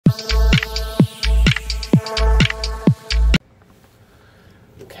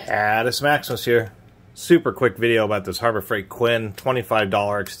Catus Maximus here. Super quick video about this Harbor Freight Quinn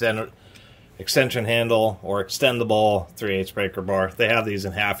 $25 extension handle or extendable 3/8 breaker bar. They have these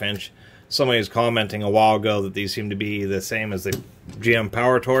in 1/2 inch. Somebody was commenting a while ago that these seem to be the same as the GM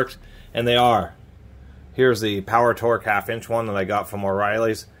PowerTorques, and they are. Here's the PowerTorque 1/2 inch one that I got from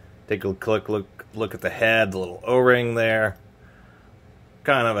O'Reilly's. Take a quick look at the head, the little O-ring there.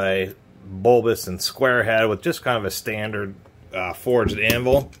 Kind of a bulbous and square head with just kind of a standard forged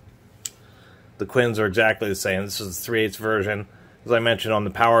anvil. The Quinns are exactly the same. This is the 3/8 version. As I mentioned on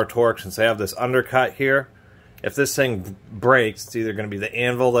the PowerTorque, since they have this undercut here, if this thing breaks, it's either going to be the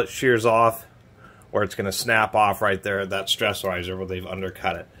anvil that shears off or it's going to snap off right there at that stress riser where they've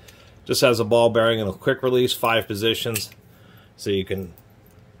undercut it. Just has a ball bearing and a quick release, 5 positions, so you can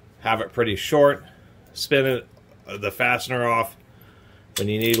have it pretty short, spin it, the fastener off. When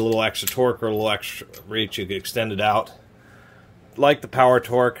you need a little extra torque or a little extra reach, you can extend it out. Like the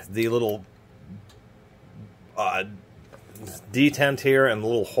PowerTorque, the little detent here and the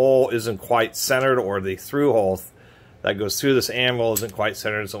little hole isn't quite centered, or the through hole that goes through this anvil isn't quite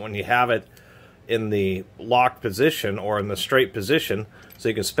centered, so when you have it in the locked position or in the straight position so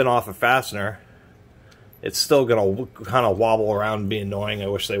you can spin off a fastener, it's still going to kind of wobble around and be annoying. I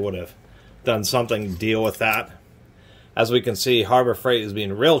wish they would have done something to deal with that. As we can see, Harbor Freight is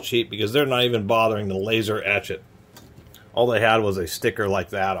being real cheap because they're not even bothering to laser etch it. All they had was a sticker like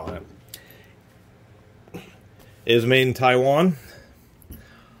that on it. It is made in Taiwan.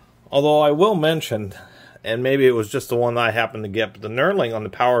 Although I will mention, and maybe it was just the one that I happened to get, but the knurling on the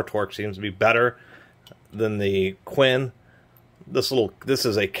PowerTorque seems to be better than the Quinn. This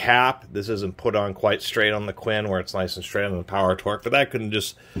is a cap. This isn't put on quite straight on the Quinn where it's nice and straight on the PowerTorque. But that couldn't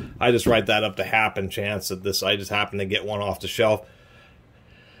just, I just write that up to happen chance that this, I just happened to get one off the shelf.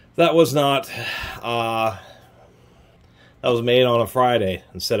 That was not, that was made on a Friday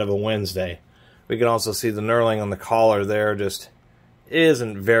instead of a Wednesday. We can also see the knurling on the collar there just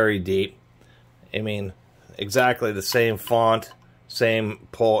isn't very deep. I mean, exactly the same font, same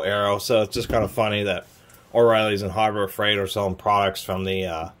pull arrow, so it's just kind of funny that O'Reilly's and Harbor Freight are selling products from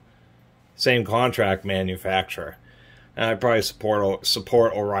the same contract manufacturer. And I probably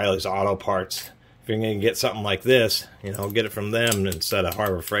support O'Reilly's Auto Parts. If you're going to get something like this, you know, get it from them instead of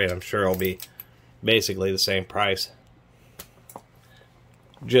Harbor Freight. I'm sure it'll be basically the same price.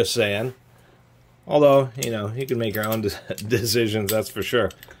 Just saying. Although, you know, you can make your own decisions, that's for sure.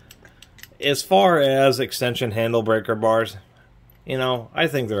 As far as extension handle breaker bars, you know, I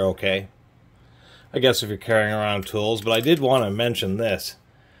think they're okay. I guess if you're carrying around tools, but I did want to mention this.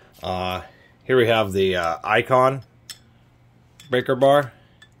 Here we have the Icon breaker bar,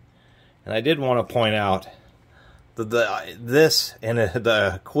 and I did want to point out that this and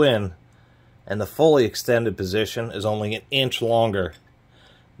the Quinn and the fully extended position is only 1 inch longer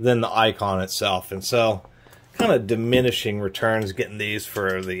than the Icon itself, and so kind of diminishing returns getting these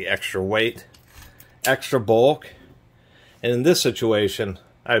for the extra weight, extra bulk, and in this situation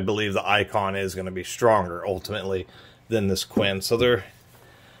I believe the Icon is going to be stronger ultimately than this Quinn. So they're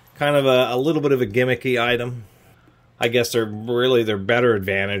kind of a little bit of a gimmicky item. I guess their better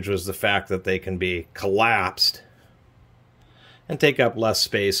advantage was the fact that they can be collapsed and take up less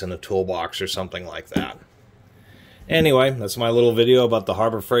space in a toolbox or something like that. Anyway, that's my little video about the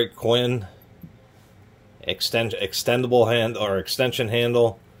Harbor Freight Quinn extendable hand or extension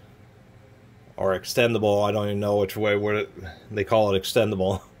handle. Or extendable, I don't even know which way they call it,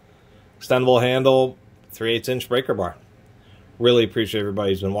 extendable. Extendable handle, 3/8 inch breaker bar. Really appreciate everybody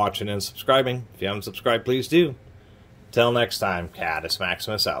who's been watching and subscribing. If you haven't subscribed, please do. Till next time, Catus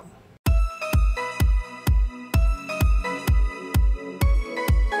Maximus out.